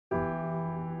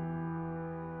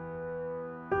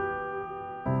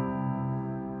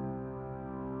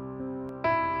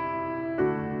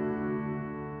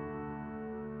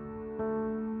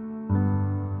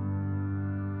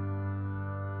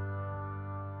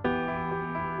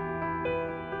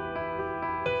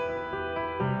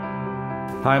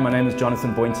Hi, my name is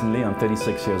Jonathan Boynton-Lee. I'm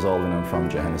 36 years old and I'm from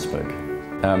Johannesburg.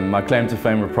 My claim to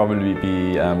fame would probably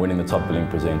be winning the top billing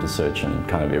presenter search and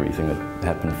kind of everything that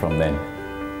happened from then.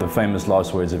 The famous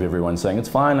last words of everyone saying, "It's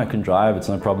fine, I can drive, it's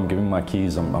no problem, give me my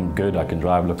keys, I'm good, I can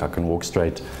drive, look, I can walk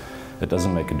straight." It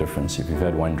doesn't make a difference. If you've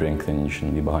had one drink, then you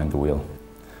shouldn't be behind the wheel.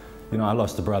 You know, I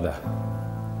lost a brother,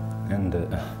 and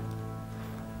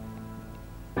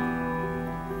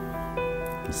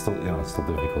it's still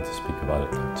difficult to speak about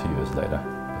it like 2 years later.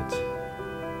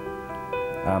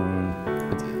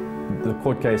 The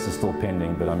court case is still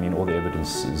pending, but I mean, all the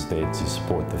evidence is there to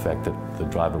support the fact that the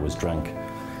driver was drunk.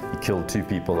 He killed 2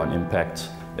 people on impact.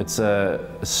 It's a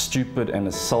stupid and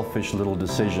a selfish little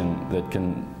decision that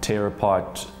can tear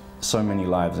apart so many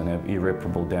lives and have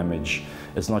irreparable damage.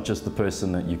 It's not just the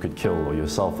person that you could kill or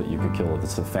yourself that you could kill,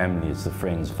 it's the family, it's the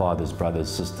friends, fathers, brothers,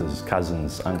 sisters,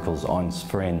 cousins, uncles, aunts,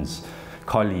 friends,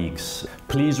 colleagues.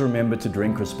 Please remember to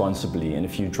drink responsibly, and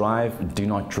if you drive, do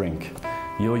not drink.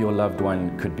 You or your loved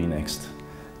one could be next.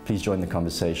 Please join the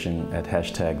conversation at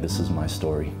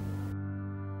 #ThisIsMyStory.